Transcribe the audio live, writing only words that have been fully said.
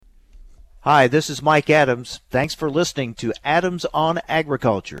Hi, this is Mike Adams. Thanks for listening to Adams on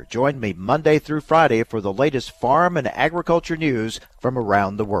Agriculture. Join me Monday through Friday for the latest farm and agriculture news from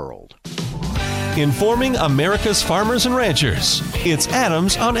around the world. Informing America's farmers and ranchers, it's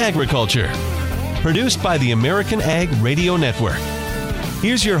Adams on Agriculture. Produced by the American Ag Radio Network.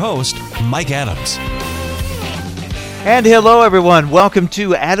 Here's your host, Mike Adams. And hello, everyone. Welcome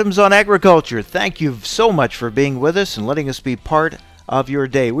to Adams on Agriculture. Thank you so much for being with us and letting us be part of your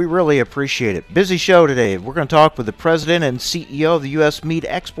day. We really appreciate it. Busy show today. We're going to talk with the President and CEO of the U.S. Meat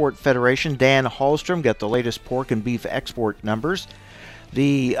Export Federation, Dan Hallstrom. Got the latest pork and beef export numbers.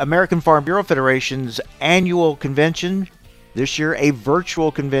 The American Farm Bureau Federation's annual convention, this year a virtual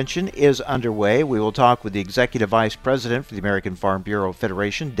convention, is underway. We will talk with the Executive Vice President for the American Farm Bureau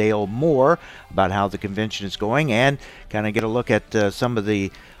Federation, Dale Moore, about how the convention is going and kind of get a look at some of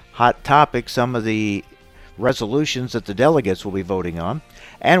the hot topics, some of the resolutions that the delegates will be voting on.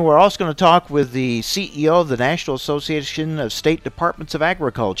 And we're also going to talk with the CEO of the National Association of State Departments of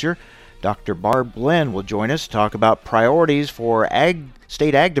Agriculture. Dr. Barb Glenn will join us to talk about priorities for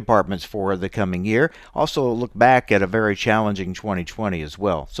state ag departments for the coming year. Also look back at a very challenging 2020 as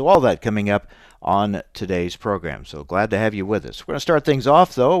well. So all that coming up on today's program. So glad to have you with us. We're going to start things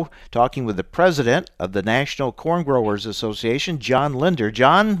off, though, talking with the president of the National Corn Growers Association, John Linder.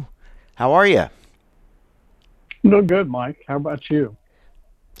 John, how are you? No, good, Mike. How about you?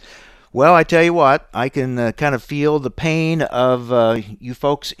 Well, I tell you what, I can kind of feel the pain of you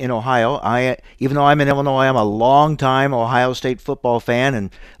folks in Ohio. Even though I'm in Illinois, I'm a long-time Ohio State football fan, and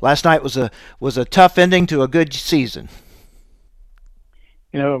last night was a tough ending to a good season.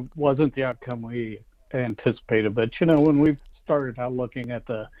 You know, it wasn't the outcome we anticipated, but when we started out looking at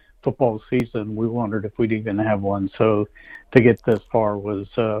the football season, we wondered if we'd even have one. So to get this far was,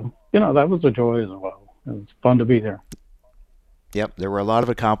 that was a joy as well. It was fun to be there. Yep, there were a lot of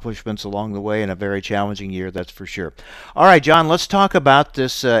accomplishments along the way in a very challenging year, that's for sure. All right, John, let's talk about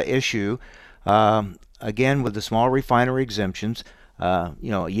this issue. Again, with the small refinery exemptions. A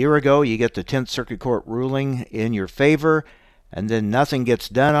year ago, you get the 10th Circuit Court ruling in your favor, and then nothing gets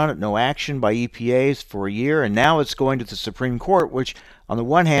done on it, no action by EPAs for a year, and now it's going to the Supreme Court, which on the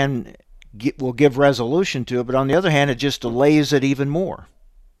one hand will give resolution to it, but on the other hand, it just delays it even more.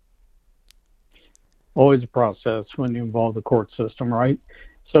 Always a process when you involve the court system, right?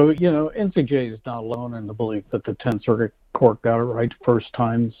 So, NCGA is not alone in the belief that the 10th Circuit Court got it right the first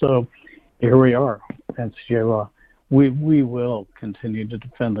time. So here we are, NCGA law. We will continue to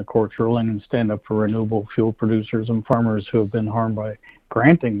defend the court's ruling and stand up for renewable fuel producers and farmers who have been harmed by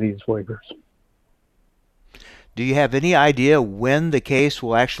granting these waivers. Do you have any idea when the case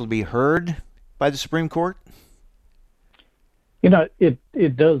will actually be heard by the Supreme Court?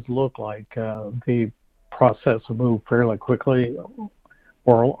 It does look like the process will move fairly quickly.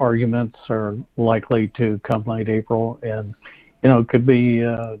 Oral arguments are likely to come late April, and it could be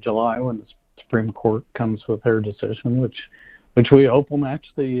July when the Supreme Court comes with their decision, which we hope will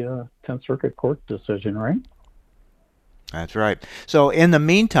match the 10th Circuit Court decision, right? That's right. So in the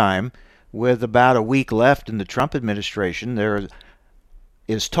meantime, with about a week left in the Trump administration, there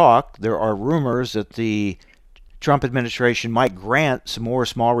is talk, there are rumors that the Trump administration might grant some more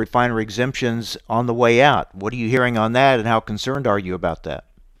small refinery exemptions on the way out. What are you hearing on that, and how concerned are you about that?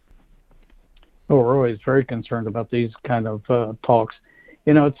 Well, we're always very concerned about these kind of talks.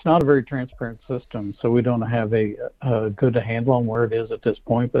 It's not a very transparent system, so we don't have a good handle on where it is at this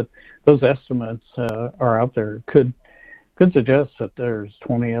point, but those estimates are out there. Could suggest that there's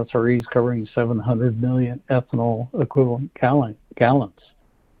 20 SREs covering 700 million ethanol equivalent gallons.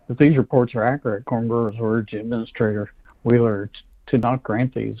 If these reports are accurate, corn growers urge Administrator Wheeler to not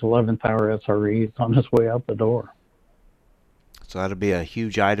grant these 11th hour SREs on his way out the door. So that'll be a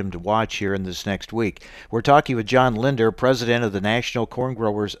huge item to watch here in this next week. We're talking with John Linder, president of the National Corn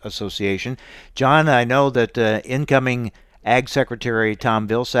Growers Association. John, I know that incoming Ag Secretary Tom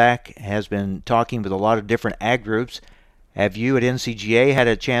Vilsack has been talking with a lot of different ag groups. Have you at NCGA had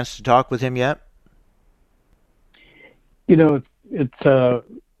a chance to talk with him yet?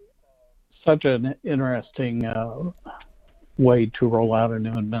 It's such an interesting way to roll out a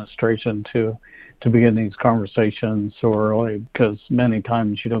new administration to begin these conversations so early, because many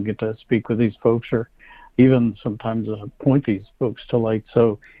times you don't get to speak with these folks or even sometimes appoint these folks till late.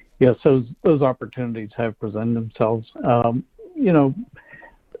 So yes, those opportunities have presented themselves.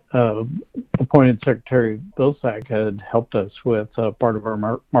 Appointed Secretary Vilsack had helped us with part of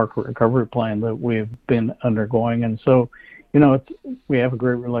our market recovery plan that we've been undergoing, and so we have a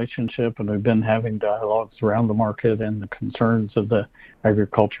great relationship, and we've been having dialogues around the market and the concerns of the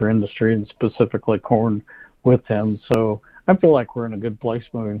agriculture industry, and specifically corn, with him. So I feel like we're in a good place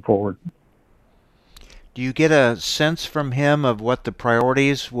moving forward. Do you get a sense from him of what the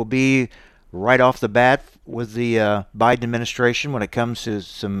priorities will be right off the bat with the Biden administration when it comes to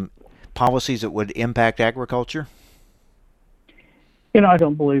some policies that would impact agriculture? I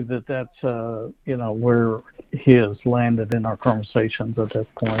don't believe that that's, where he has landed in our conversations at this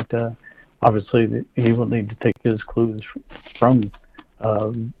point. Obviously, he will need to take his clues from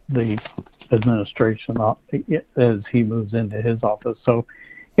the administration as he moves into his office. So,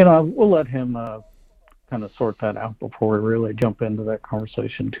 we'll let him kind of sort that out before we really jump into that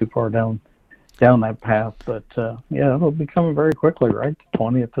conversation too far down that path. But it'll be coming very quickly, right? The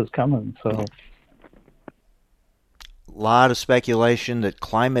 20th is coming, so. A lot of speculation that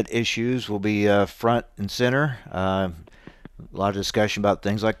climate issues will be front and center. A lot of discussion about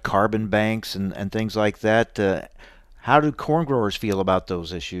things like carbon banks and things like that. How do corn growers feel about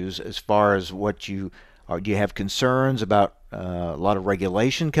those issues as far as do you have concerns about a lot of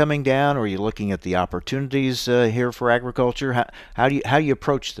regulation coming down, or are you looking at the opportunities here for agriculture? How do you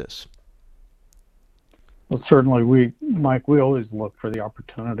approach this? Well, certainly, Mike, we always look for the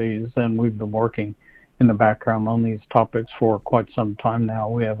opportunities, and we've been working in the background on these topics for quite some time now.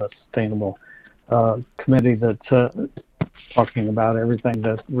 We have a sustainable committee that's talking about everything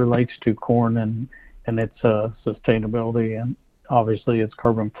that relates to corn and its sustainability, and obviously its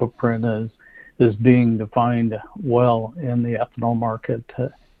carbon footprint is being defined well in the ethanol market.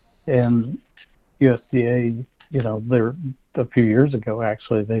 And USDA, a few years ago,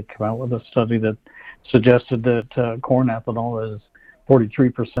 actually, they came out with a study that suggested that corn ethanol is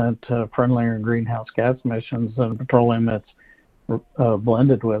 43% friendlier in greenhouse gas emissions than petroleum it's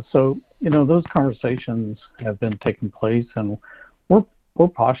blended with. So, those conversations have been taking place, and we're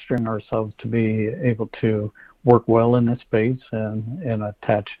posturing ourselves to be able to work well in this space and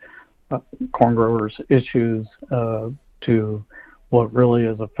attach corn growers' issues to what really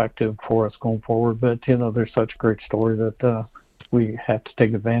is effective for us going forward. But, there's such a great story that we have to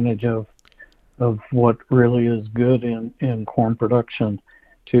take advantage of what really is good in corn production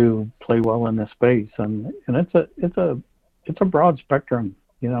to play well in this space. And it's a broad spectrum.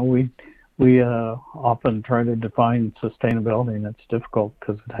 We often try to define sustainability, and it's difficult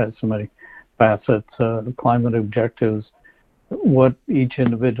because it has so many facets. The climate objectives, what each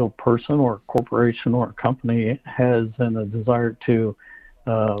individual person or corporation or company has and a desire to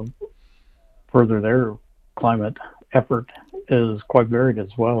further their climate effort is quite varied as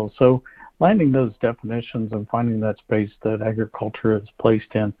well. So landing those definitions and finding that space that agriculture is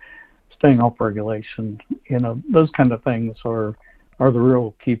placed in, staying off regulation, those kind of things are the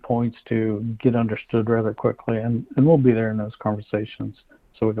real key points to get understood rather quickly. And we'll be there in those conversations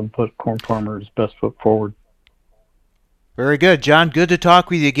so we can put corn farmers' best foot forward. Very good, John. Good to talk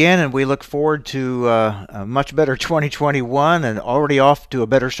with you again, and we look forward to a much better 2021 and already off to a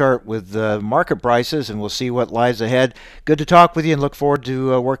better start with market prices, and we'll see what lies ahead. Good to talk with you and look forward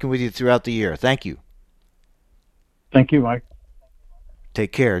to working with you throughout the year. Thank you. Thank you, Mike.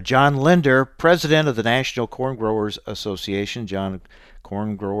 Take care. John Linder, president of the National Corn Growers Association. John,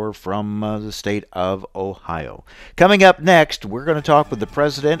 corn grower from the state of Ohio. Coming up next, we're going to talk with the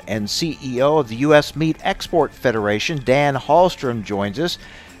president and CEO of the U.S. Meat Export Federation. Dan Hallstrom joins us.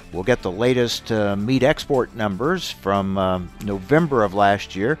 We'll get the latest meat export numbers from November of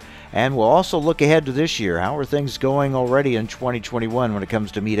last year, and we'll also look ahead to this year. How are things going already in 2021 when it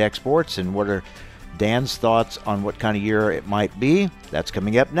comes to meat exports, and what are Dan's thoughts on what kind of year it might be? That's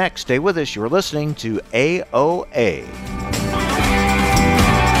coming up next. Stay with us. You're listening to AOA.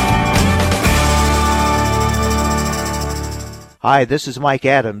 Hi, this is Mike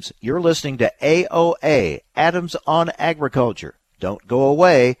Adams. You're listening to AOA, Adams on Agriculture. Don't go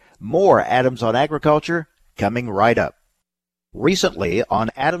away. More Adams on Agriculture coming right up. Recently on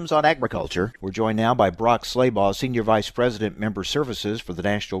Adams on Agriculture, we're joined now by Brock Slaybaugh, Senior Vice President, Member Services for the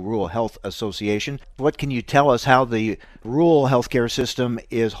National Rural Health Association. What can you tell us how the rural healthcare system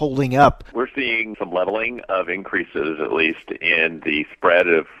is holding up? We're seeing some leveling of increases, at least, in the spread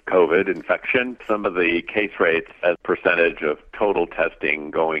of COVID infection. Some of the case rates as percentage of total testing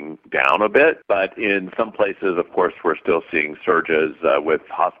going down a bit, but in some places, of course, we're still seeing surges with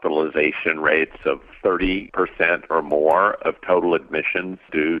hospitalization rates of 30% or more of total admissions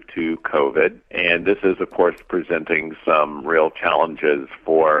due to COVID. And this is, of course, presenting some real challenges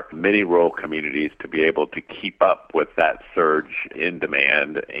for many rural communities to be able to keep up with that surge in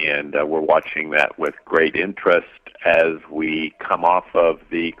demand. And we're watching that with great interest as we come off of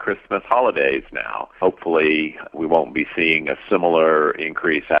the Christmas holidays now. Hopefully, we won't be seeing a similar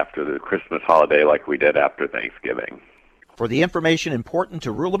increase after the Christmas holiday like we did after Thanksgiving. For the information important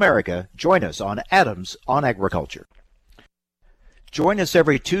to rural America, join us on Adams on Agriculture. Join us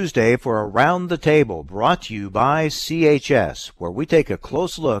every Tuesday for Around the Table, brought to you by CHS, where we take a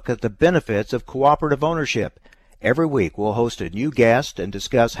close look at the benefits of cooperative ownership. Every week, we'll host a new guest and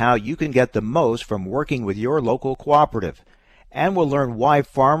discuss how you can get the most from working with your local cooperative. And we'll learn why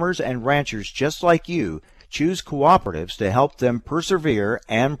farmers and ranchers just like you choose cooperatives to help them persevere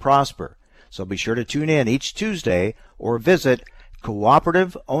and prosper. So be sure to tune in each Tuesday or visit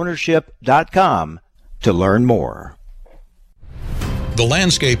cooperativeownership.com to learn more. The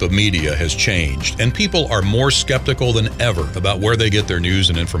landscape of media has changed, and people are more skeptical than ever about where they get their news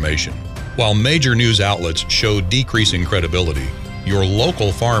and information. While major news outlets show decreasing credibility, your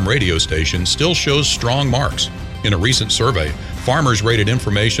local farm radio station still shows strong marks. In a recent survey, farmers rated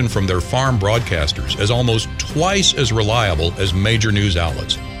information from their farm broadcasters as almost twice as reliable as major news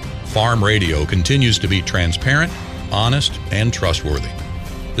outlets. Farm radio continues to be transparent, honest, and trustworthy.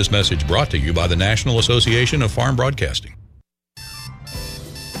 This message brought to you by the National Association of Farm Broadcasting.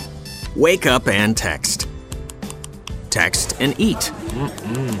 Wake up and text. Text and eat.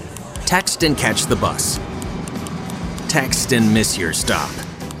 Text and catch the bus. Text and miss your stop.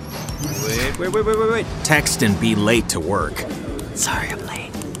 Wait. Text and be late to work. Sorry, I'm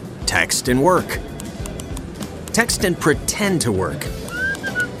late. Text and work. Text and pretend to work.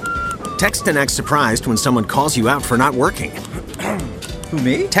 Text and act surprised when someone calls you out for not working. Who,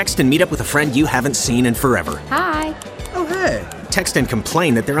 me? Text and meet up with a friend you haven't seen in forever. Hi. Oh, hey. Text and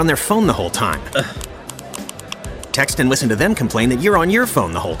complain that they're on their phone the whole time. Text and listen to them complain that you're on your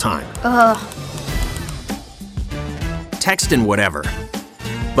phone the whole time. Text and whatever.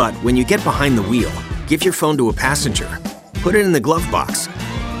 But when you get behind the wheel, give your phone to a passenger. Put it in the glove box.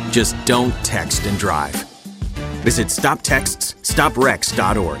 Just don't text and drive. Visit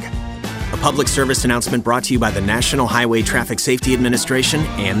StopTextsStopWrecks.org. A public service announcement brought to you by the National Highway Traffic Safety Administration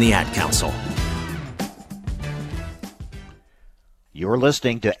and the Ad Council. You're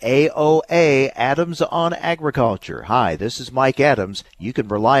listening to AOA, Adams on Agriculture. Hi, this is Mike Adams. You can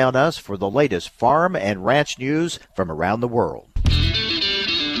rely on us for the latest farm and ranch news from around the world.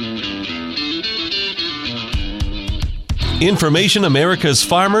 Information America's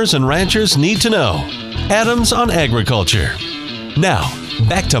farmers and ranchers need to know. Adams on Agriculture. Now,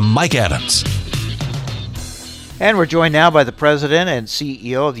 back to Mike Adams. And we're joined now by the President and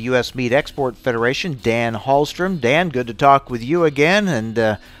CEO of the U.S. Meat Export Federation, Dan Hallstrom. Dan, good to talk with you again,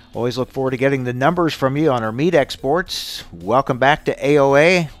 and always look forward to getting the numbers from you on our meat exports. Welcome back to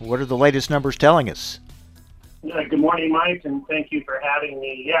AOA. What are the latest numbers telling us? Good morning, Mike, and thank you for having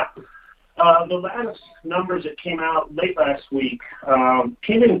me. The last numbers that came out late last week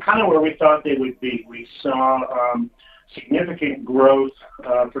came in kind of where we thought they would be. We saw significant growth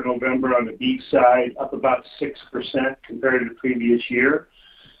for November on the beef side, up about 6% compared to the previous year.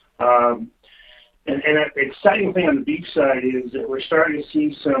 And the exciting thing on the beef side is that we're starting to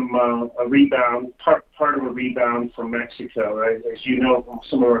see some a rebound, part of a rebound from Mexico. Right? As you know from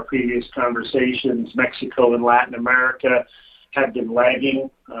some of our previous conversations, Mexico and Latin America have been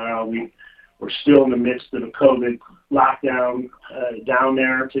lagging. We're still in the midst of a COVID lockdown down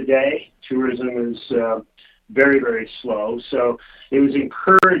there today. Tourism is very, very slow. So it was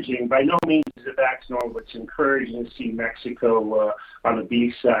encouraging. By no means is it back to normal, but it's encouraging to see Mexico on the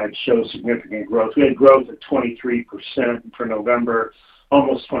beef side show significant growth. We had growth of 23% for November,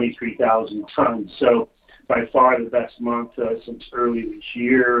 almost 23,000 tons. So by far the best month since early this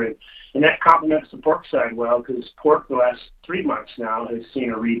year. And that complements the pork side well, because pork the last 3 months now has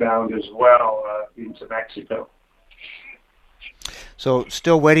seen a rebound as well into Mexico. So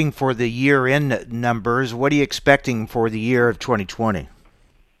still waiting for the year-end numbers. What are you expecting for the year of 2020?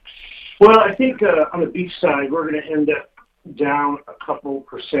 Well, I think on the beef side, we're going to end up down a couple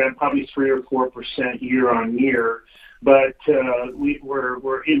percent, probably 3 or 4% year on year. But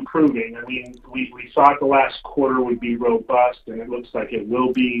we're improving. I mean, we thought the last quarter would be robust, and it looks like it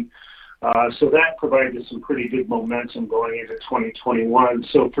will be. So that provided some pretty good momentum going into 2021.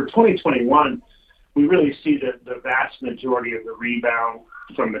 So for 2021, we really see the vast majority of the rebound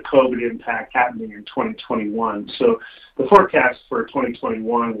from the COVID impact happening in 2021. So the forecast for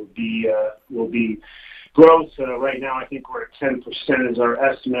 2021 will be growth. Right now, I think we're at 10% is our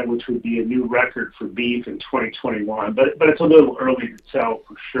estimate, which would be a new record for beef in 2021. But it's a little early to tell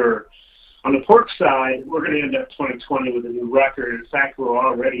for sure. On the pork side, we're going to end up 2020 with a new record. In fact, we're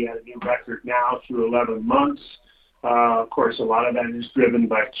already at a new record now through 11 months. Of course, a lot of that is driven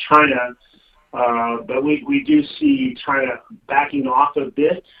by China. But we do see China backing off a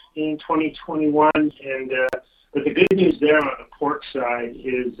bit in 2021. But the good news there on the pork side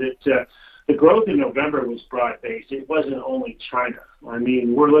is that the growth in November was broad-based. It wasn't only China. I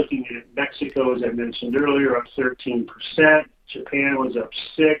mean, we're looking at Mexico, as I mentioned earlier, up 13%. Japan was up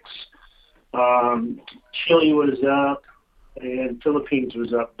 6. Chile was up, and Philippines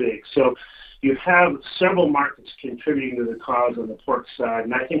was up big. So you have several markets contributing to the cause on the pork side,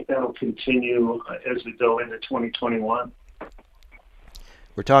 and I think that will continue as we go into 2021.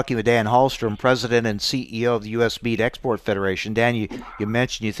 We're talking with Dan Hallstrom, President and CEO of the U.S. Meat Export Federation. Dan, you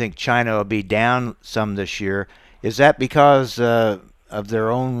mentioned you think China will be down some this year. Is that because of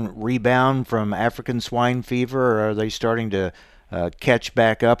their own rebound from African swine fever, or are they starting to catch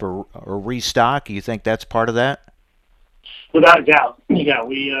back up or restock? You think that's part of that? Without a doubt. Yeah,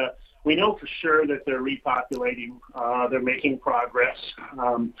 we know for sure that they're repopulating. They're making progress.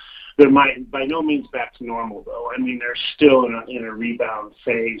 They're by no means back to normal, though. I mean, they're still in a rebound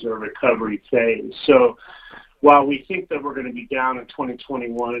phase or recovery phase. So while we think that we're going to be down in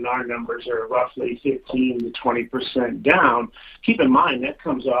 2021 and our numbers are roughly 15 to 20% down, keep in mind that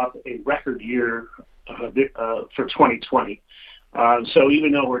comes off a record year for 2020. So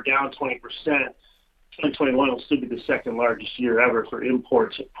even though we're down 20%, 2021 will still be the second largest year ever for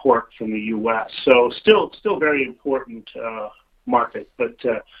imports of pork from the U.S. So still very important market. But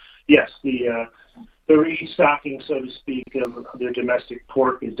yes, the restocking, so to speak, of their domestic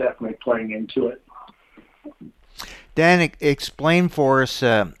pork is definitely playing into it. Dan, explain for us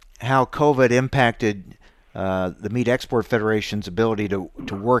how COVID impacted the Meat Export Federation's ability to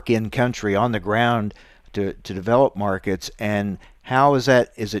work in country on the ground to develop markets, and how is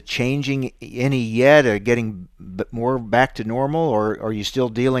it changing any yet, or getting more back to normal, or are you still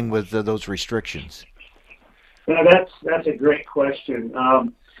dealing with those restrictions? Well, that's a great question.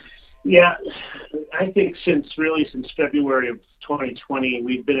 Yeah, I think since February of 2020,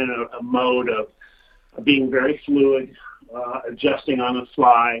 we've been in a mode of being very fluid, adjusting on the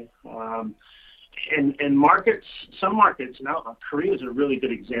fly, and markets. Some markets now, Korea is a really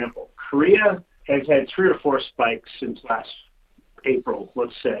good example. Korea has had 3 or 4 spikes since last April,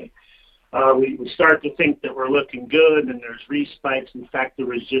 let's say. We start to think that we're looking good, and there's re-spikes. In fact, there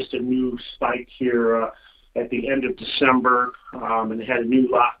was just a new spike here at the end of December, and they had a new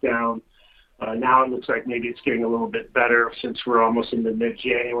lockdown. Now it looks like maybe it's getting a little bit better since we're almost into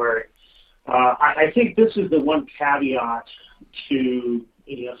mid-January. I think this is the one caveat to,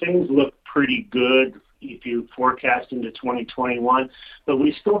 things look pretty good if you forecast into 2021, but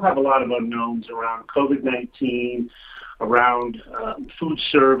we still have a lot of unknowns around COVID-19, around food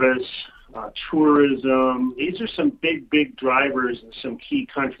service, tourism. These are some big drivers in some key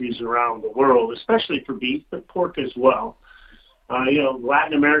countries around the world, especially for beef, but pork as well.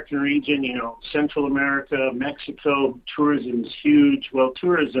 Latin American region, Central America, Mexico, tourism is huge. Well,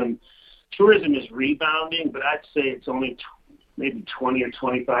 tourism is rebounding, but I'd say it's only maybe 20 or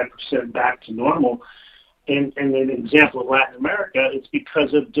 25% back to normal. And an example of Latin America, it's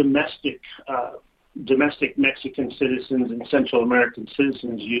because of domestic Mexican citizens and Central American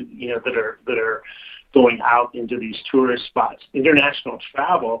citizens, that are going out into these tourist spots. International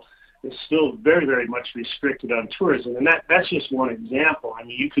travel is still very, very much restricted on tourism, and that's just one example. I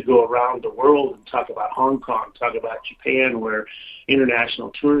mean, you could go around the world and talk about Hong Kong, talk about Japan, where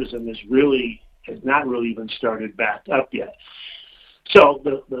international tourism has not really even started back up yet. So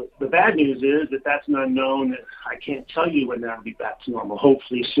the bad news is that that's an unknown. That I can't tell you when that'll be back to normal,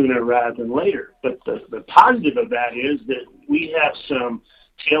 hopefully sooner rather than later. But the positive of that is that we have some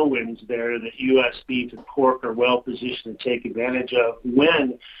tailwinds there that U.S. beef and pork are well positioned to take advantage of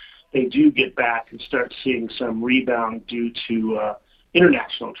when they do get back and start seeing some rebound due to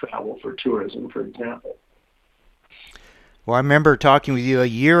international travel for tourism, for example. Well, I remember talking with you a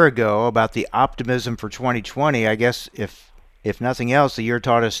year ago about the optimism for 2020. I guess if nothing else, the year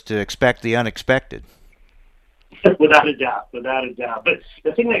taught us to expect the unexpected. Without a doubt. But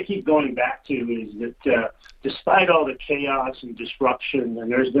the thing I keep going back to is that despite all the chaos and disruption,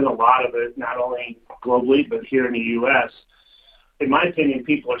 and there's been a lot of it, not only globally, but here in the U.S., in my opinion,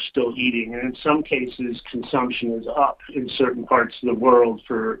 people are still eating. And in some cases, consumption is up in certain parts of the world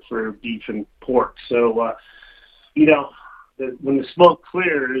for beef and pork. So, when the smoke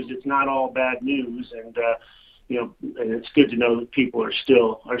clears, it's not all bad news. And, and it's good to know that people are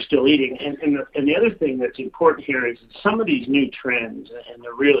still eating. And the other thing that's important here is that some of these new trends and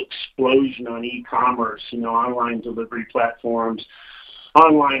the real explosion on e-commerce, online delivery platforms,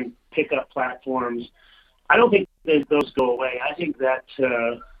 online pickup platforms, I don't think those go away. I think that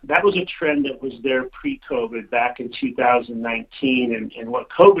that was a trend that was there pre-COVID back in 2019, and what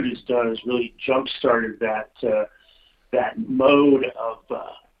COVID has done is really jump-started that mode of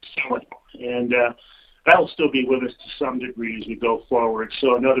selling. And that will still be with us to some degree as we go forward.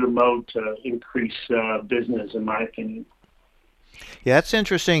 So another mode to increase business, in my opinion. Yeah, that's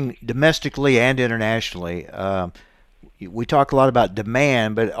interesting domestically and internationally. we talk a lot about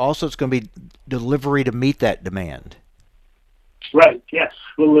demand, but also it's going to be delivery to meet that demand. Right, yes.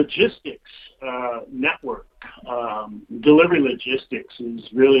 Well, logistics network, delivery logistics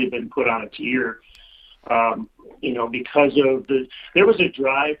has really been put on its ear, because of there was a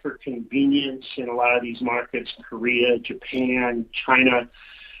drive for convenience in a lot of these markets, Korea, Japan, China.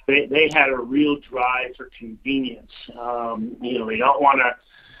 They had a real drive for convenience. They don't want to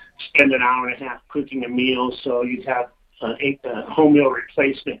spend an hour and a half cooking a meal, so you'd have a home meal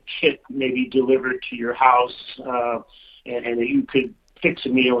replacement kit maybe delivered to your house, and you could fix a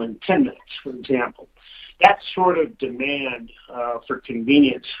meal in 10 minutes, for example. That sort of demand for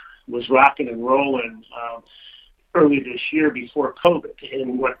convenience was rocking and rolling early this year before COVID.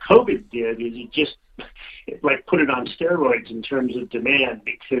 And what COVID did is it put it on steroids in terms of demand,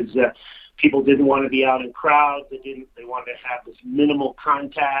 because people didn't want to be out in crowds. They wanted to have this minimal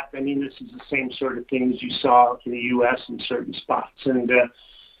contact. I mean, this is the same sort of things you saw in the U.S. in certain spots. And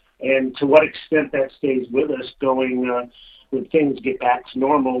to what extent that stays with us going when things get back to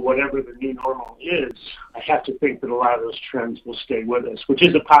normal, whatever the new normal is, I have to think that a lot of those trends will stay with us, which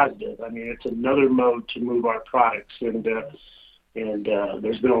is a positive. I mean, it's another mode to move our products, and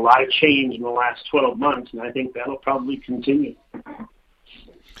there's been a lot of change in the last 12 months, and I think that'll probably continue.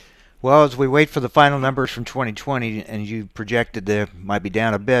 Well, as we wait for the final numbers from 2020, and you projected they might be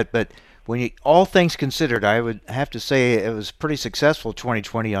down a bit, but all things considered, I would have to say it was pretty successful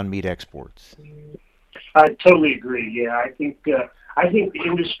 2020 on meat exports. I totally agree. Yeah, I think the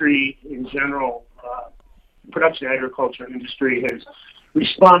industry in general, production agriculture industry, has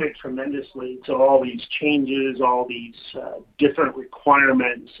responded tremendously to all these changes, all these different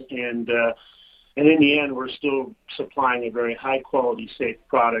requirements, and in the end, we're still supplying a very high quality, safe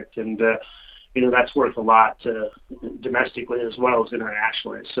product, and that's worth a lot domestically as well as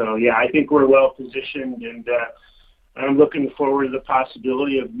internationally. So yeah, I think we're well positioned, and I'm looking forward to the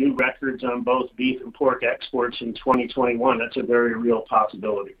possibility of new records on both beef and pork exports in 2021. That's a very real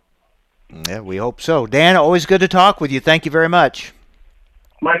possibility. Yeah, we hope so. Dan, always good to talk with you. Thank you very much.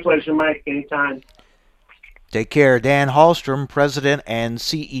 My pleasure, Mike. Anytime. Take care. Dan Hallstrom, President and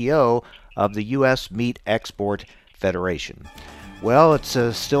CEO of the U.S. Meat Export Federation. Well, it's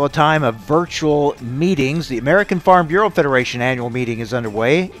still a time of virtual meetings. The American Farm Bureau Federation annual meeting is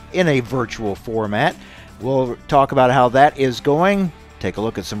underway in a virtual format. We'll talk about how that is going, take a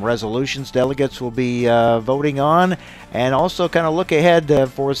look at some resolutions delegates will be voting on, and also kind of look ahead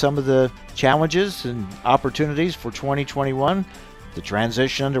for some of the challenges and opportunities for 2021. The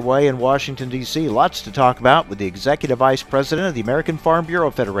transition underway in Washington, D.C. Lots to talk about with the Executive Vice President of the American Farm Bureau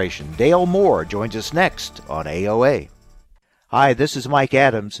Federation, Dale Moore, joins us next on AOA. Hi, this is Mike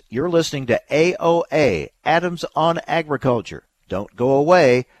Adams. You're listening to AOA, Adams on Agriculture. Don't go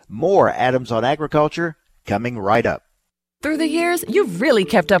away. More Adams on Agriculture coming right up. Through the years, you've really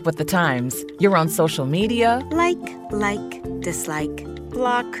kept up with the times. You're on social media. Like, dislike,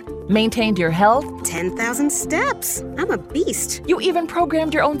 block. Maintained your health. 10,000 steps. I'm a beast. You even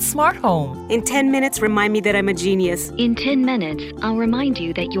programmed your own smart home. In 10 minutes, remind me that I'm a genius. In 10 minutes, I'll remind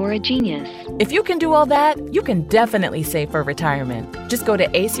you that you're a genius. If you can do all that, you can definitely save for retirement. Just go to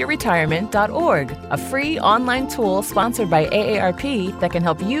aceyourretirement.org, a free online tool sponsored by AARP that can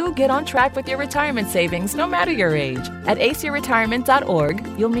help you get on track with your retirement savings no matter your age. At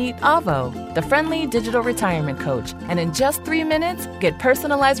aceyourretirement.org, you'll meet Avo, the friendly digital retirement coach, and in just 3 minutes, get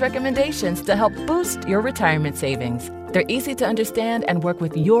personalized recommendations to help boost your retirement savings. They're easy to understand and work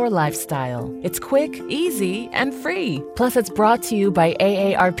with your lifestyle. It's quick, easy, and free. Plus, it's brought to you by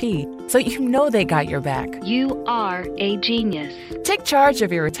AARP, so you know they got your back. You are a genius. Take charge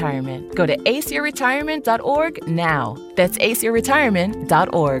of your retirement. Go to aceyourretirement.org now. That's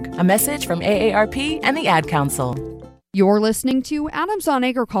aceyourretirement.org. A message from AARP and the Ad Council. You're listening to Adams on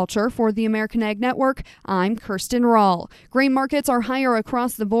Agriculture for the American Ag Network. I'm Kirsten Rahl. Grain markets are higher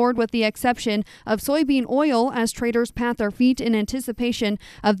across the board with the exception of soybean oil as traders pat their feet in anticipation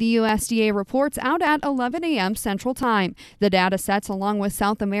of the USDA reports out at 11 a.m. Central Time. The data sets along with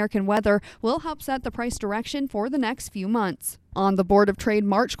South American weather will help set the price direction for the next few months. On the Board of Trade,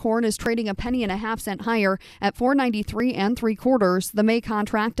 March corn is trading a 1.5 cents higher at $4.93 3/4. The May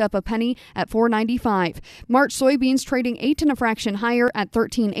contract up a penny at $4.95. March soybeans trading 8 1/fraction higher at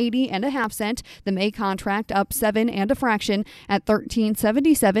 $13.80 1/2 cents. The May contract up 7 1/fraction at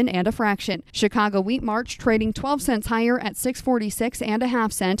 $13.77 1/fraction. Chicago wheat March trading 12 cents higher at $6.46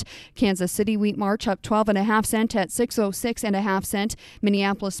 1/2 cents. Kansas City wheat March up 12 1/2 cents at $6.06 1/2 cents.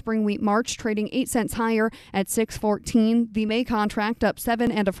 Minneapolis spring wheat March trading 8 cents higher at $6.14. The May May contract up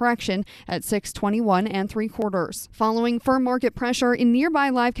 7 and a fraction at 621 3/4. Following firm market pressure in nearby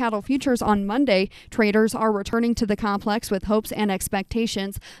live cattle futures on Monday, traders are returning to the complex with hopes and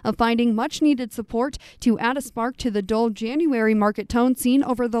expectations of finding much needed support to add a spark to the dull January market tone seen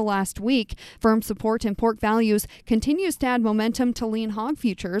over the last week. Firm support in pork values continues to add momentum to lean hog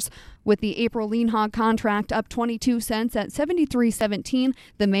futures, with the April lean hog contract up 22 cents at 73.17,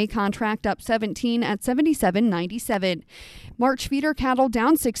 the May contract up 17 at 77.97. March feeder cattle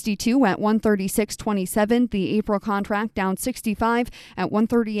down 62 at 136.27, the April contract down 65 at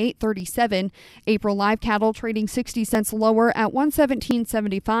 138.37. April live cattle trading 60 cents lower at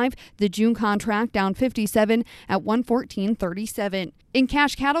 117.75, the June contract down 57 at 114.37. In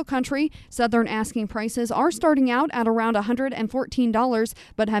cash cattle country, southern asking prices are starting out at around $114,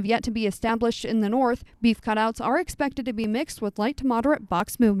 but have yet to be established in the north. Beef cutouts are expected to be mixed with light to moderate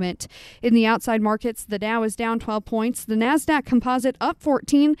box movement. In the outside markets, the Dow is down 12 points, the NASDAQ Composite up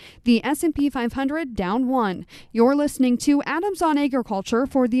 14, the S&P 500 down 1. You're listening to Adams on Agriculture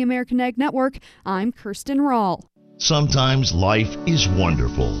for the American Ag Network. I'm Kirsten Rahl. Sometimes life is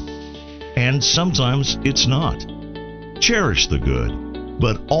wonderful, and sometimes it's not. Cherish the good,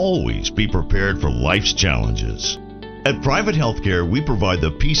 but always be prepared for life's challenges. At Private Healthcare, we provide the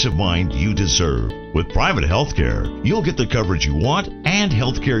peace of mind you deserve. With private healthcare, you'll get the coverage you want and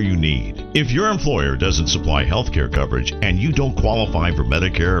healthcare you need. If your employer doesn't supply healthcare coverage and you don't qualify for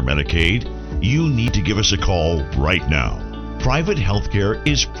Medicare or Medicaid, you need to give us a call right now. Private healthcare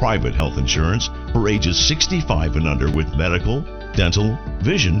is private health insurance for ages 65 and under with medical, dental,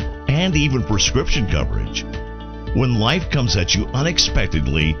 vision, and even prescription coverage. When life comes at you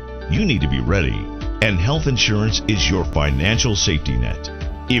unexpectedly, you need to be ready, and health insurance is your financial safety net.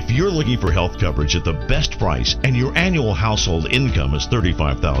 If you're looking for health coverage at the best price and your annual household income is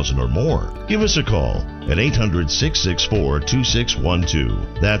 $35,000 or more, give us a call at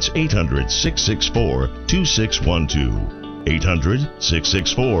 800-664-2612. That's 800-664-2612.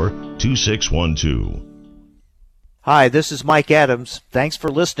 800-664-2612. Hi, this is Mike Adams. Thanks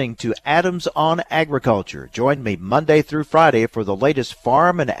for listening to Adams on Agriculture. Join me Monday through Friday for the latest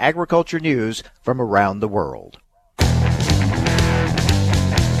farm and agriculture news from around the world.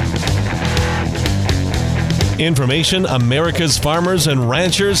 Information America's farmers and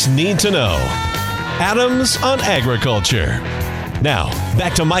ranchers need to know. Adams on Agriculture. Now,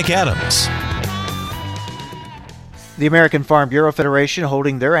 back to Mike Adams. The American Farm Bureau Federation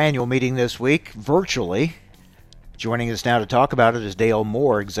holding their annual meeting this week virtually. Joining us now to talk about it is Dale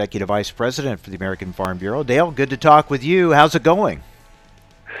Moore, Executive Vice President for the American Farm Bureau. Dale, good to talk with you. How's it going?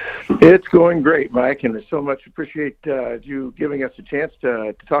 It's going great, Mike, and I so much appreciate you giving us a chance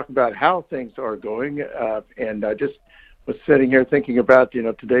to talk about how things are going. And I just was sitting here thinking about,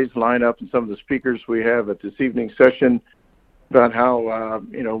 today's lineup and some of the speakers we have at this evening's session, about how,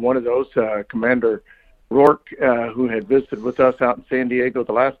 one of those, Commander Rourke, who had visited with us out in San Diego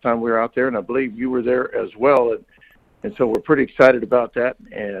the last time we were out there, and I believe you were there as well. And so we're pretty excited about that,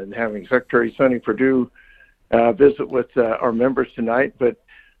 and having Secretary Sonny Perdue visit with our members tonight. But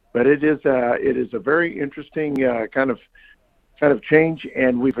it is a very interesting kind of change,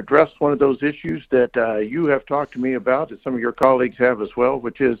 and we've addressed one of those issues that you have talked to me about, and some of your colleagues have as well,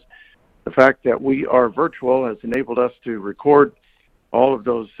 which is the fact that we are virtual has enabled us to record all of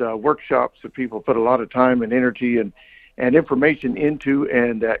those workshops that people put a lot of time and energy and information into,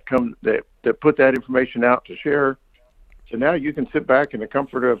 and that put that information out to share. So now you can sit back in the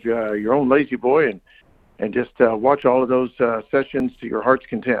comfort of your own lazy boy and just watch all of those sessions to your heart's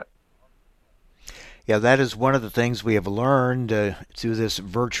content. Yeah, that is one of the things we have learned through this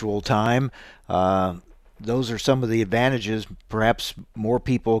virtual time. Those are some of the advantages. Perhaps more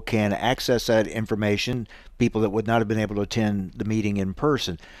people can access that information, people that would not have been able to attend the meeting in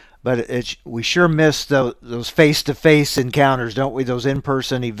person. But we sure miss those face-to-face encounters, don't we? Those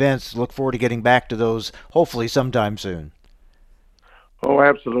in-person events. Look forward to getting back to those, hopefully sometime soon. Oh,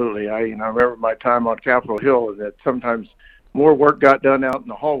 absolutely. I remember my time on Capitol Hill, that sometimes more work got done out in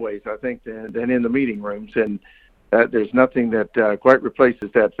the hallways, I think, than in the meeting rooms. And there's nothing that quite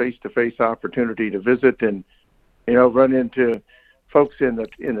replaces that face-to-face opportunity to visit and, run into folks in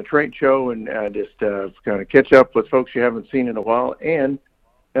the trade show and just kind of catch up with folks you haven't seen in a while. And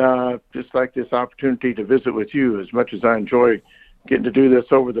just like this opportunity to visit with you, as much as I enjoy getting to do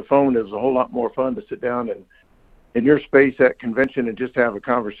this over the phone, it was a whole lot more fun to sit down and in your space at convention and just have a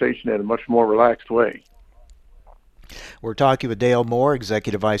conversation in a much more relaxed way. We're talking with Dale Moore,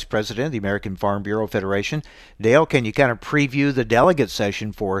 Executive Vice President of the American Farm Bureau Federation. Dale, can you kind of preview the delegate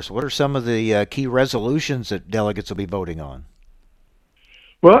session for us? What are some of the key resolutions that delegates will be voting on?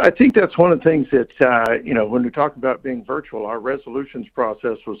 Well, I think that's one of the things that, when we talk about being virtual, our resolutions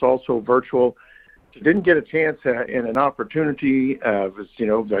process was also virtual. Didn't get a chance and an opportunity. I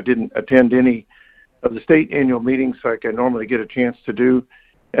didn't attend any of the state annual meetings like I normally get a chance to do.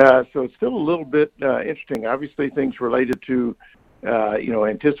 So it's still a little bit interesting. Obviously, things related to,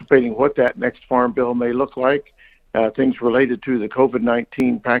 anticipating what that next farm bill may look like, things related to the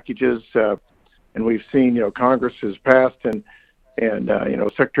COVID-19 packages. And we've seen, Congress has passed and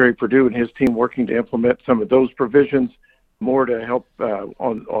Secretary Perdue and his team working to implement some of those provisions more to help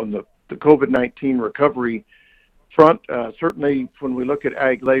on the COVID-19 recovery front. Certainly, when we look at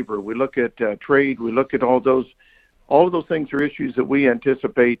ag labor, we look at trade, we look at all of those things are issues that we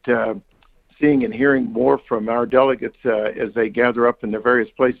anticipate seeing and hearing more from our delegates as they gather up in the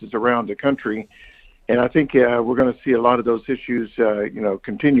various places around the country. And I think we're going to see a lot of those issues,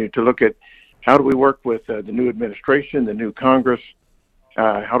 continue to look at how do we work with the new administration, the new Congress,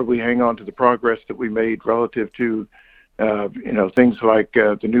 how do we hang on to the progress that we made relative to things like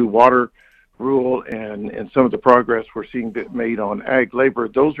the new water rule and some of the progress we're seeing made on ag labor.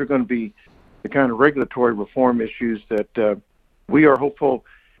 Those are going to be the kind of regulatory reform issues that we are hopeful,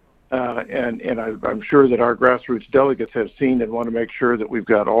 and I'm sure that our grassroots delegates have seen and want to make sure that we've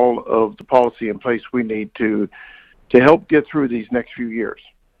got all of the policy in place we need to help get through these next few years.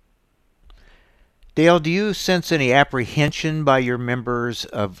 Dale, do you sense any apprehension by your members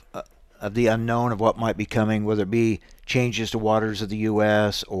of the unknown of what might be coming, whether it be changes to waters of the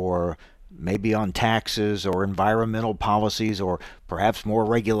U.S. or maybe on taxes or environmental policies or perhaps more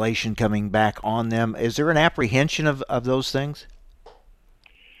regulation coming back on them? Is there an apprehension of those things?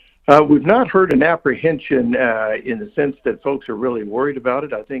 We've not heard an apprehension in the sense that folks are really worried about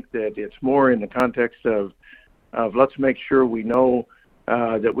it. I think that it's more in the context of let's make sure we know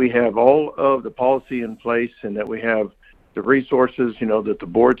that we have all of the policy in place and that we have the resources, that the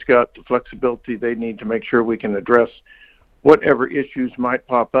board's got the flexibility they need to make sure we can address whatever issues might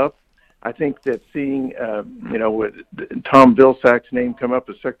pop up. I think that seeing, with Tom Vilsack's name come up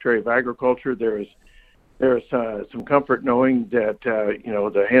as Secretary of Agriculture, there's some comfort knowing that,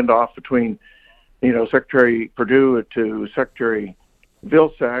 the handoff between, Secretary Perdue to Secretary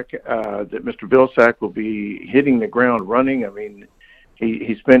Vilsack, that Mr. Vilsack will be hitting the ground running. I mean,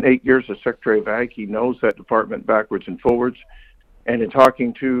 he spent 8 years as Secretary of Ag. He knows that department backwards and forwards. And in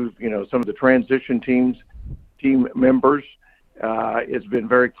talking to, some of the transition team members, it's been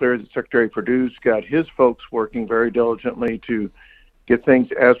very clear that Secretary Perdue's got his folks working very diligently to get things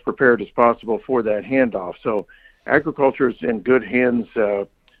as prepared as possible for that handoff. So agriculture is in good hands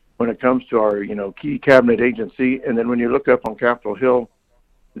when it comes to our, key cabinet agency. And then when you look up on Capitol Hill,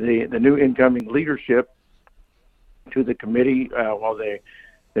 the new incoming leadership to the committee, while they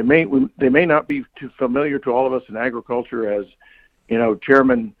may not be too familiar to all of us in agriculture as,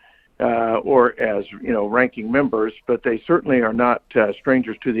 chairman or as, ranking members, but they certainly are not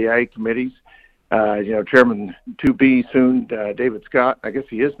strangers to the ag committees. Chairman to be soon, David Scott, I guess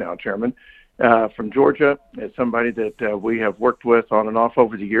he is now chairman, from Georgia, is somebody that we have worked with on and off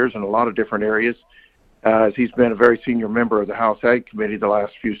over the years in a lot of different areas. He's been a very senior member of the House Ag Committee the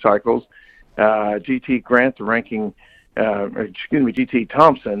last few cycles. G.T. Grant, G.T.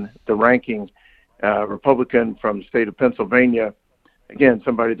 Thompson, the ranking Republican from the state of Pennsylvania. Again,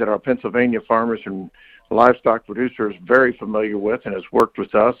 somebody that our Pennsylvania farmers and livestock producers very familiar with and has worked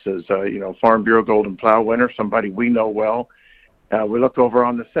with us as, Farm Bureau Golden Plow winner, somebody we know well. We look over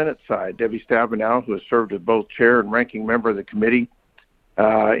on the Senate side, Debbie Stabenow, who has served as both chair and ranking member of the committee,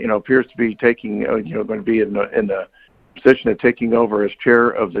 appears to be taking, going to be in the position of taking over as chair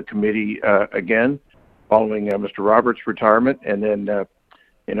of the committee again, following Mr. Roberts' retirement. And then,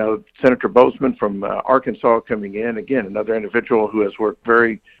 Senator Bozeman from Arkansas coming in, again, another individual who has worked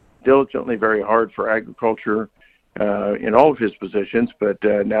very diligently, very hard for agriculture in all of his positions, but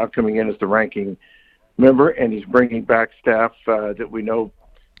now coming in as the ranking member, and he's bringing back staff that we know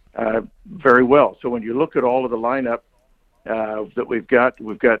very well. So when you look at all of the lineup that we've got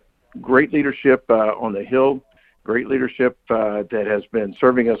great leadership on the Hill, great leadership that has been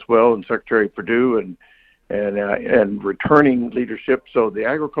serving us well in Secretary Perdue and returning leadership. So the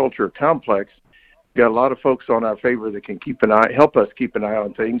agriculture complex got a lot of folks on our favor that can help us keep an eye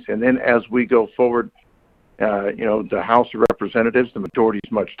on things. And then as we go forward, the House of Representatives, the majority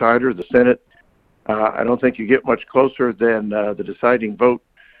is much tighter. The Senate, I don't think you get much closer than the deciding vote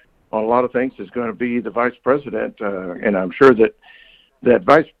on a lot of things is going to be the Vice President. And I'm sure that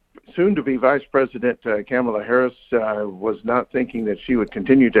soon-to-be Vice President Kamala Harris was not thinking that she would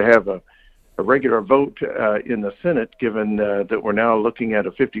continue to have a regular vote in the Senate, given that we're now looking at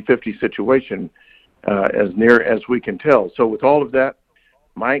a 50-50 situation as near as we can tell. So with all of that,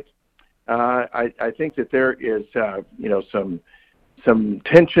 Mike, I think that there is, some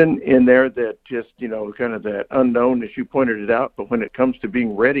tension in there that just, kind of that unknown, as you pointed it out. But when it comes to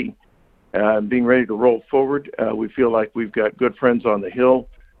being ready to roll forward, we feel like we've got good friends on the Hill.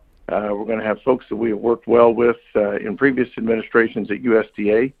 We're going to have folks that we have worked well with in previous administrations at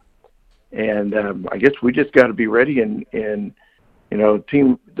USDA. And I guess we just got to be ready, and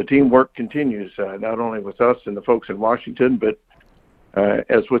the teamwork continues, not only with us and the folks in Washington, but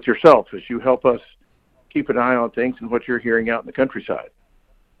as with yourself, as you help us keep an eye on things and what you're hearing out in the countryside.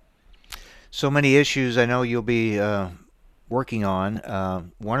 So many issues I know you'll be working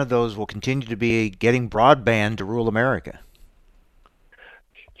on. One of those will continue to be getting broadband to rural America.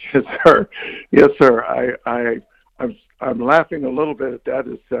 Yes, sir. Yes, sir. I'm laughing a little bit at that.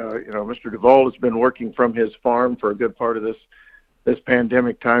 As Mr. Duvall has been working from his farm for a good part of this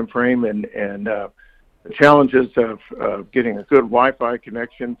pandemic time frame, and the challenges of getting a good Wi-Fi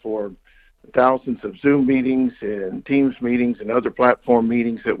connection for thousands of Zoom meetings and Teams meetings and other platform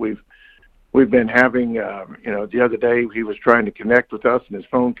meetings that we've been having. The other day he was trying to connect with us, and his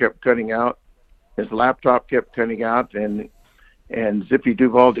phone kept cutting out, his laptop kept cutting out, and Zippy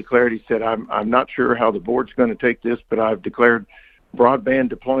Duvall declared, he said, I'm not sure how the board's going to take this, but I've declared broadband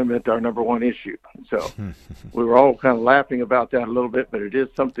deployment our number one issue. So we were all kind of laughing about that a little bit, but it is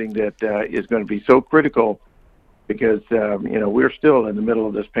something that is going to be so critical because, we're still in the middle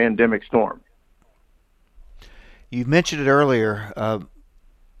of this pandemic storm. You mentioned it earlier,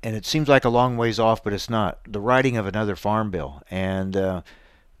 and it seems like a long ways off, but it's not. The writing of another farm bill. And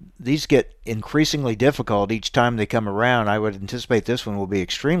these get increasingly difficult each time they come around. I would anticipate this one will be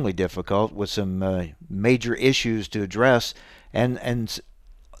extremely difficult with some major issues to address. And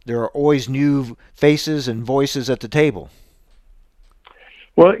there are always new faces and voices at the table.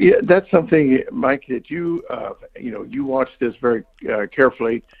 Well, yeah, that's something, Mike, that you watch this very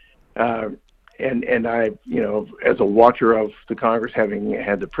carefully, and I, as a watcher of the Congress, having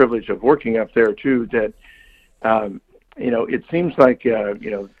had the privilege of working up there too, that it seems like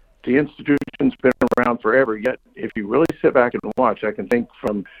the institution's been around forever. Yet, if you really sit back and watch, I can think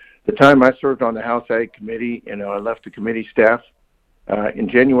from the time I served on the House Ag Committee, I left the committee staff in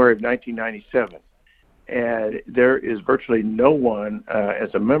January of 1997. And there is virtually no one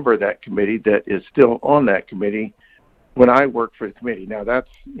as a member of that committee that is still on that committee when I worked for the committee. Now, that's,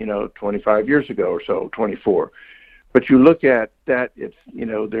 25 years ago or so, 24. But you look at that, it's,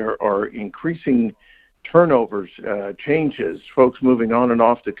 there are increasing turnovers, changes, folks moving on and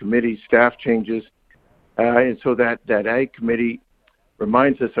off the committee, staff changes. And so that Ag Committee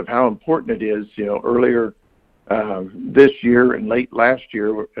reminds us of how important it is. Earlier this year and late last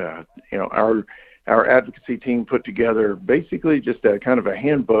year, our advocacy team put together basically just a kind of a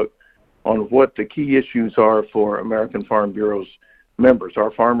handbook on what the key issues are for American Farm Bureau's members,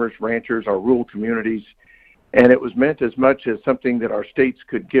 our farmers, ranchers, our rural communities. And it was meant as much as something that our states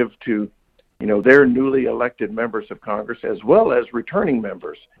could give to, their newly elected members of Congress, as well as returning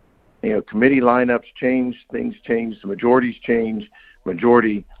members. Committee lineups change, things change, the majorities change,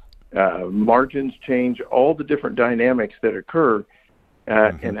 majority margins change, all the different dynamics that occur.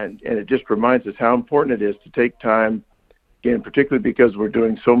 And it just reminds us how important it is to take time, again, particularly because we're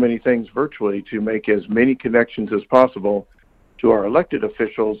doing so many things virtually, to make as many connections as possible to our elected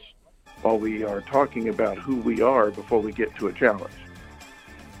officials while we are talking about who we are before we get to a challenge.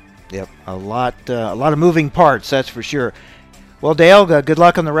 Yep, a lot of moving parts, that's for sure. Well, Dale, good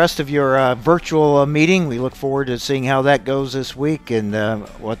luck on the rest of your virtual meeting. We look forward to seeing how that goes this week and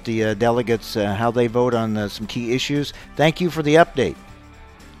what the delegates, how they vote on some key issues. Thank you for the update.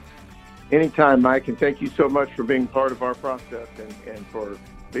 Anytime, Mike, and thank you so much for being part of our process and for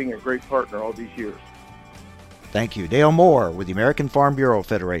being a great partner all these years. Thank you. Dale Moore with the American Farm Bureau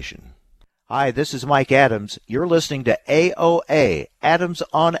Federation. Hi, this is Mike Adams. You're listening to AOA, Adams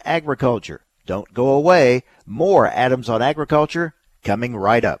on Agriculture. Don't go away. More Adams on Agriculture coming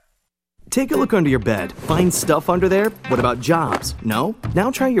right up. Take a look under your bed. Find stuff under there? What about jobs? No?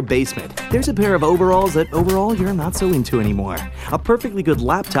 Now try your basement. There's a pair of overalls that overall you're not so into anymore. A perfectly good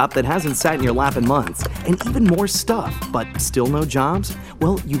laptop that hasn't sat in your lap in months. And even more stuff, but still no jobs?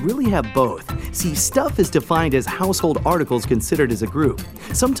 Well, you really have both. See, stuff is defined as household articles considered as a group.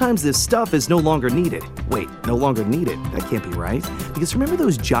 Sometimes this stuff is no longer needed. Wait, no longer needed? That can't be right. Because remember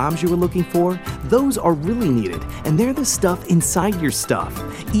those jobs you were looking for? Those are really needed, and they're the stuff inside your stuff.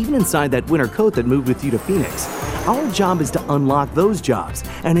 Even inside that winter coat that moved with you to Phoenix. Our job is to unlock those jobs,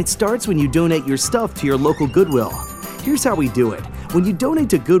 and it starts when you donate your stuff to your local Goodwill. Here's how we do it. When you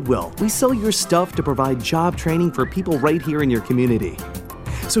donate to Goodwill, we sell your stuff to provide job training for people right here in your community.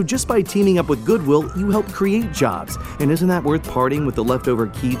 So just by teaming up with Goodwill, you help create jobs. And isn't that worth parting with the leftover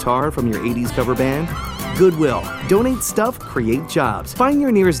keytar from your 80s cover band? Goodwill. Donate stuff, create jobs. Find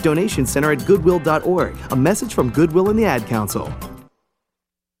your nearest donation center at goodwill.org. A message from Goodwill and the Ad Council.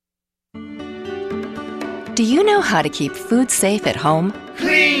 Do you know how to keep food safe at home?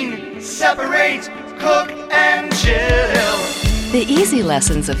 Clean, separate, cook, and chill. The easy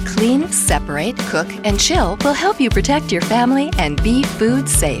lessons of clean, separate, cook, and chill will help you protect your family and be food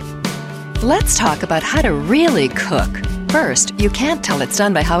safe. Let's talk about how to really cook. First, you can't tell it's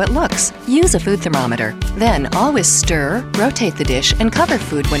done by how it looks. Use a food thermometer. Then, always stir, rotate the dish, and cover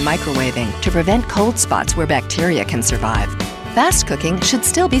food when microwaving to prevent cold spots where bacteria can survive. Fast cooking should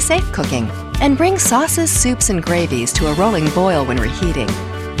still be safe cooking. And bring sauces, soups, and gravies to a rolling boil when reheating.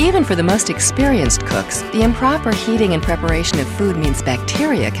 Even for the most experienced cooks, the improper heating and preparation of food means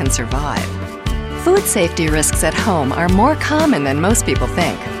bacteria can survive. Food safety risks at home are more common than most people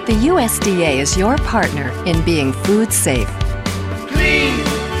think. The USDA is your partner in being food safe. Clean,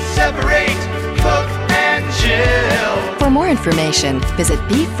 separate, cook, and chill. For more information, visit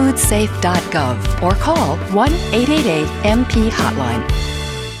befoodsafe.gov or call 1-888-MP-HOTLINE.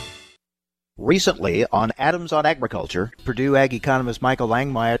 Recently, on Adams on Agriculture, Purdue Ag economist Michael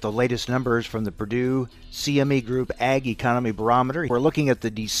Langmeyer, the latest numbers from the Purdue CME Group Ag Economy Barometer. We're looking at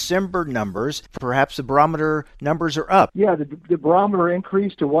the December numbers. Perhaps the barometer numbers are up. Yeah, the barometer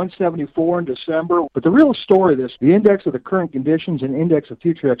increased to 174 in December. But the real story of this, the index of the current conditions and index of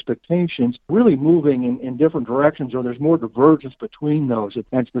future expectations really moving in different directions, or there's more divergence between those.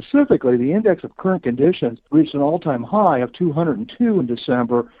 And specifically, the index of current conditions reached an all-time high of 202 in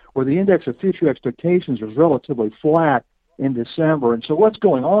December, where the index of future expectations was relatively flat in December. And so what's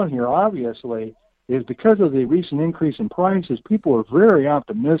going on here, obviously, is because of the recent increase in prices, people are very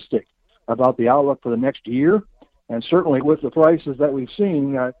optimistic about the outlook for the next year. And certainly with the prices that we've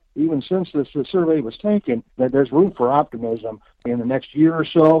seen, even since this survey was taken, that there's room for optimism in the next year or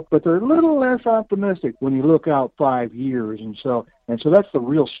so. But they're a little less optimistic when you look out 5 years. And so that's the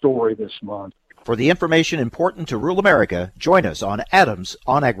real story this month. For the information important to rural America, join us on Adams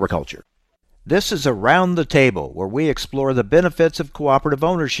on Agriculture. This is Around the Table, where we explore the benefits of cooperative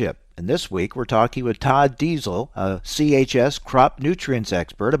ownership. And this week, we're talking with Todd Diesel, a CHS crop nutrients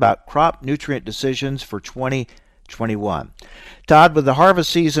expert, about crop nutrient decisions for 2021. Todd, with the harvest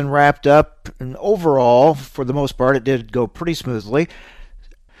season wrapped up, and overall, for the most part, it did go pretty smoothly.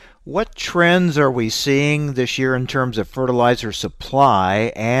 What trends are we seeing this year in terms of fertilizer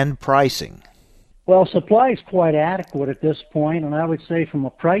supply and pricing? Well, supply is quite adequate at this point, and I would say from a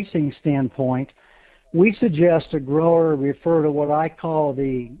pricing standpoint, we suggest a grower refer to what I call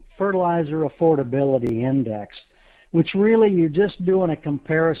the Fertilizer Affordability Index, which really you're just doing a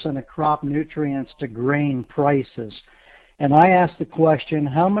comparison of crop nutrients to grain prices. And I ask the question,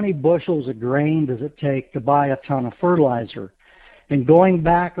 how many bushels of grain does it take to buy a ton of fertilizer? And going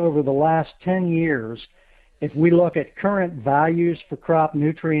back over the last 10 years, if we look at current values for crop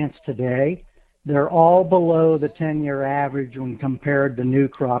nutrients today, they're all below the 10-year average when compared to new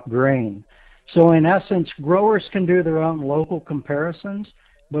crop grain. So in essence, growers can do their own local comparisons,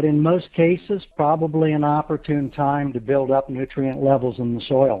 but in most cases, probably an opportune time to build up nutrient levels in the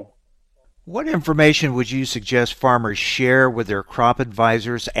soil. What information would you suggest farmers share with their crop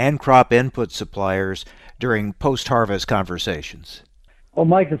advisors and crop input suppliers during post-harvest conversations? Well,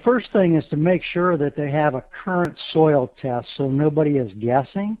 Mike, the first thing is to make sure that they have a current soil test so nobody is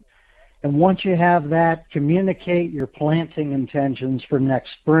guessing. And once you have that, communicate your planting intentions for next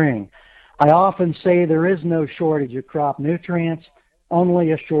spring. I often say there is no shortage of crop nutrients,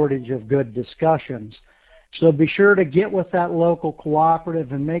 only a shortage of good discussions. So be sure to get with that local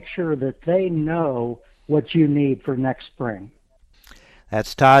cooperative and make sure that they know what you need for next spring.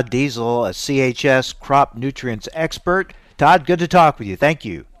 That's Todd Diesel, a CHS crop nutrients expert. Todd, good to talk with you. Thank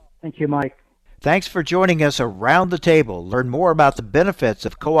you. Thank you, Mike. Thanks for joining us around the table. Learn more about the benefits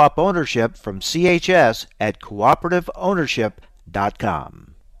of co-op ownership from CHS at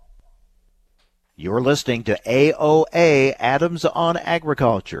cooperativeownership.com. You're listening to AOA, Adams on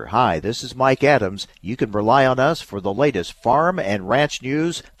Agriculture. Hi, this is Mike Adams. You can rely on us for the latest farm and ranch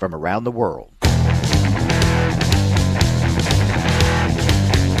news from around the world.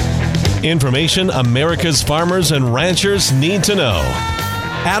 Information America's farmers and ranchers need to know.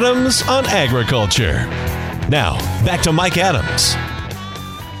 Adams on Agriculture. Now, back to Mike Adams.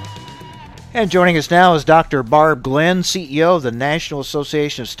 And joining us now is Dr. Barb Glenn, CEO of the National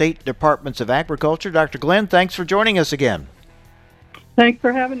Association of State Departments of Agriculture. Dr. Glenn, thanks for joining us again. Thanks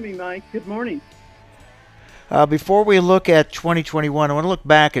for having me, Mike. Good morning. Before we look at 2021, I want to look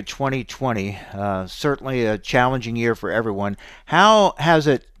back at 2020. Certainly a challenging year for everyone. How has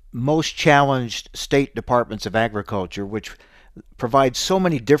it most challenged state departments of agriculture, which provide so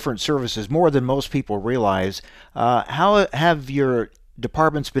many different services, more than most people realize? How have your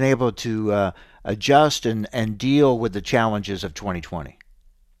departments been able to adjust and deal with the challenges of 2020?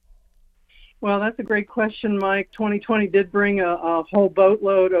 Well, that's a great question, Mike. 2020 did bring a whole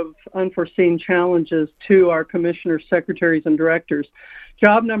boatload of unforeseen challenges to our commissioners, secretaries, and directors.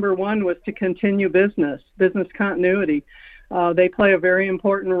 Job number one was to continue business continuity. They play a very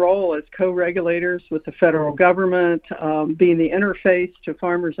important role as co-regulators with the federal government, being the interface to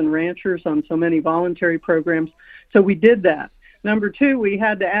farmers and ranchers on so many voluntary programs. So we did that. Number two, we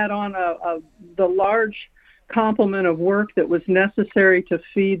had to add on the large complement of work that was necessary to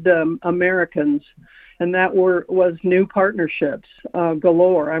feed the Americans, and that was new partnerships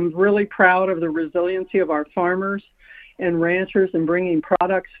galore. I'm really proud of the resiliency of our farmers and ranchers in bringing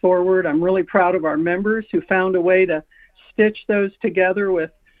products forward. I'm really proud of our members who found a way to stitch those together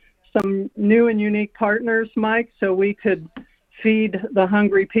with some new and unique partners, Mike, so we could feed the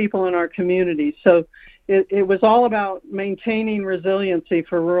hungry people in our communities. So it was all about maintaining resiliency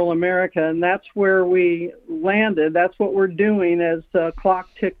for rural America, and that's where we landed. That's what we're doing as the clock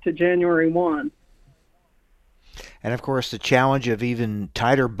ticked to January 1. And, of course, the challenge of even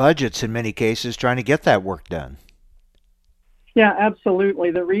tighter budgets in many cases trying to get that work done. Yeah,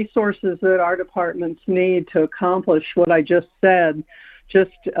 absolutely. The resources that our departments need to accomplish what I just said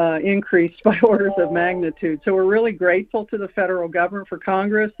just increased by orders of magnitude. So we're really grateful to the federal government, for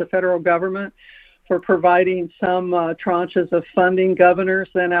Congress, the federal government, for providing some tranches of funding. Governors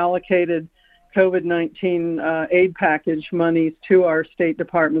then allocated COVID-19 aid package monies to our state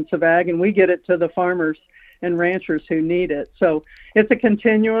departments of ag, and we get it to the farmers and ranchers who need it. So it's a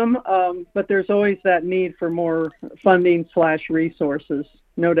continuum, but there's always that need for more funding/resources,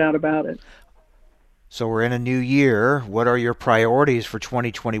 no doubt about it. So we're in a new year. What are your priorities for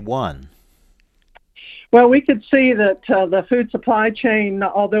 2021? Well, we could see that the food supply chain,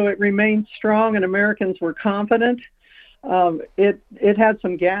 although it remained strong and Americans were confident, it had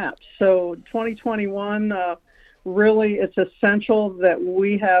some gaps. So 2021, really, it's essential that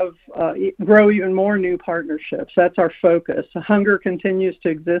we have grow even more new partnerships. That's our focus. Hunger continues to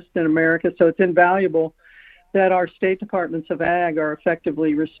exist in America, so it's invaluable that our state departments of ag are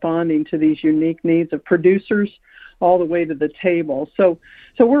effectively responding to these unique needs of producers all the way to the table. So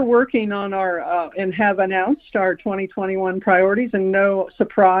we're working on our and have announced our 2021 priorities, and no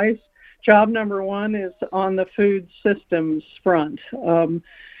surprise, job number one is on the food systems front.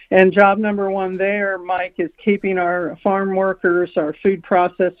 And job number one there, Mike, is keeping our farm workers, our food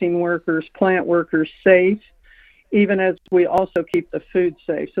processing workers, plant workers safe, even as we also keep the food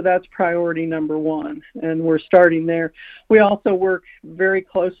safe. So that's priority number one, and we're starting there. We also work very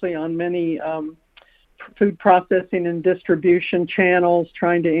closely on many food processing and distribution channels,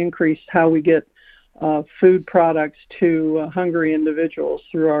 trying to increase how we get food products to hungry individuals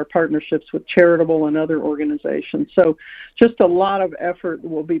through our partnerships with charitable and other organizations. So just a lot of effort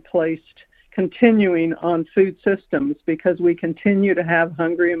will be placed continuing on food systems because we continue to have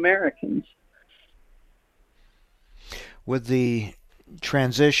hungry Americans. With the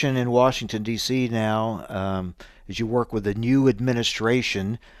transition in Washington, D.C. now, as you work with the new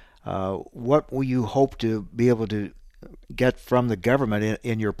administration, what will you hope to be able to get from the government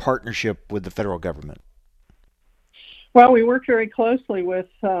in your partnership with the federal government? Well, we work very closely with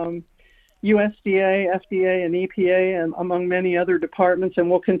USDA, FDA, and EPA, and among many other departments, and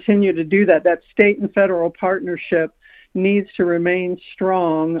we'll continue to do that. That state and federal partnership needs to remain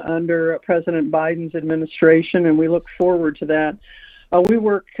strong under President Biden's administration, and we look forward to that. We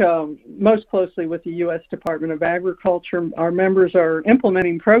work most closely with the U.S. Department of Agriculture. Our members are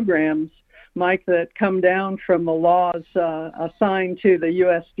implementing programs, Mike, that come down from the laws assigned to the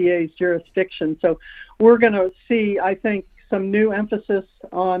USDA's jurisdiction. So we're going to see, I think, some new emphasis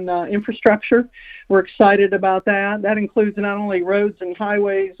on infrastructure. We're excited about that. That includes not only roads and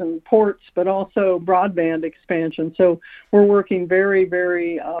highways and ports, but also broadband expansion. So we're working very,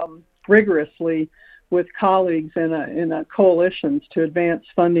 very rigorously with colleagues in coalitions to advance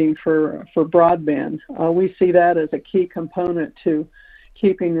funding for broadband. We see that as a key component to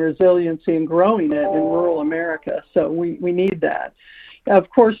keeping resiliency and growing it in rural America. So we need that. Of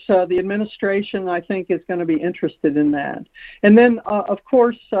course, the administration, I think, is going to be interested in that. And then, of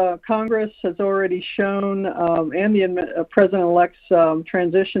course, Congress has already shown, and the President-elect's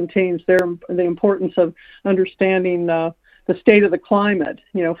transition teams, the importance of understanding the state of the climate.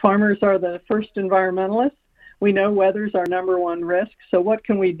 You know, farmers are the first environmentalists. We know weather's our number one risk. So what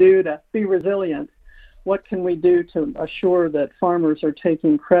can we do to be resilient? what can we do to assure that farmers are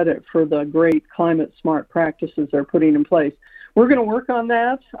taking credit for the great climate smart practices they're putting in place. We're going to work on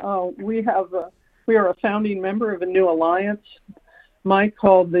that. We are a founding member of a new alliance, Mike,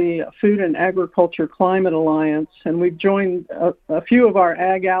 called the Food and Agriculture Climate Alliance, and we've joined a few of our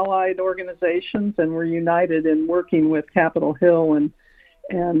ag-allied organizations, and we're united in working with Capitol Hill and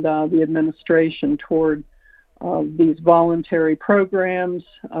the administration toward these voluntary programs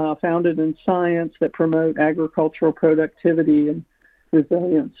founded in science that promote agricultural productivity and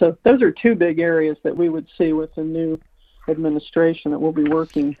resilience. So those are two big areas that we would see with the new administration that we'll be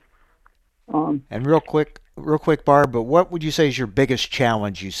working on. And real quick, Barb, but what would you say is your biggest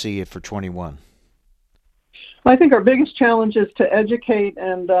challenge you see for 21? I think our biggest challenge is to educate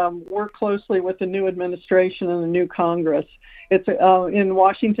and work closely with the new administration and the new Congress. It's in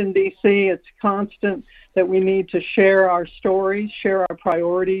Washington, D.C., it's constant that we need to share our stories, share our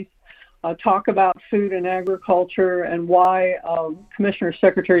priorities, talk about food and agriculture and why commissioners,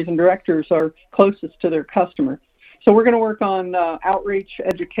 secretaries, and directors are closest to their customer. So we're going to work on outreach,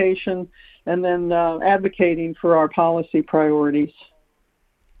 education, and then advocating for our policy priorities.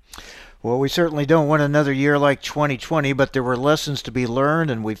 Well, we certainly don't want another year like 2020, but there were lessons to be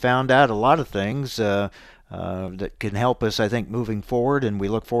learned, and we found out a lot of things that can help us, I think, moving forward, and we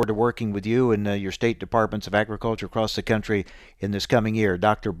look forward to working with you and your state departments of agriculture across the country in this coming year.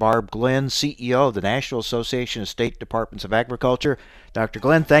 Dr. Barb Glenn, CEO of the National Association of State Departments of Agriculture. Dr.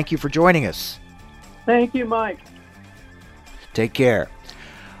 Glenn, thank you for joining us. Thank you, Mike. Take care.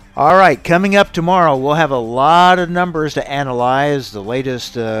 All right, coming up tomorrow, we'll have a lot of numbers to analyze, the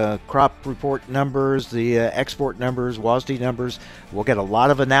latest crop report numbers, the export numbers, WASDE numbers. We'll get a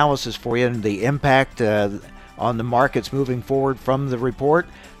lot of analysis for you and the impact on the markets moving forward from the report.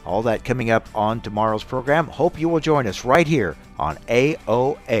 All that coming up on tomorrow's program. Hope you will join us right here on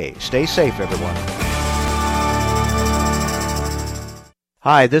AOA. Stay safe, everyone.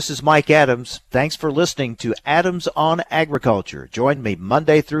 Hi, this is Mike Adams. Thanks for listening to Adams on Agriculture. Join me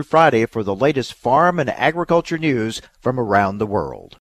Monday through Friday for the latest farm and agriculture news from around the world.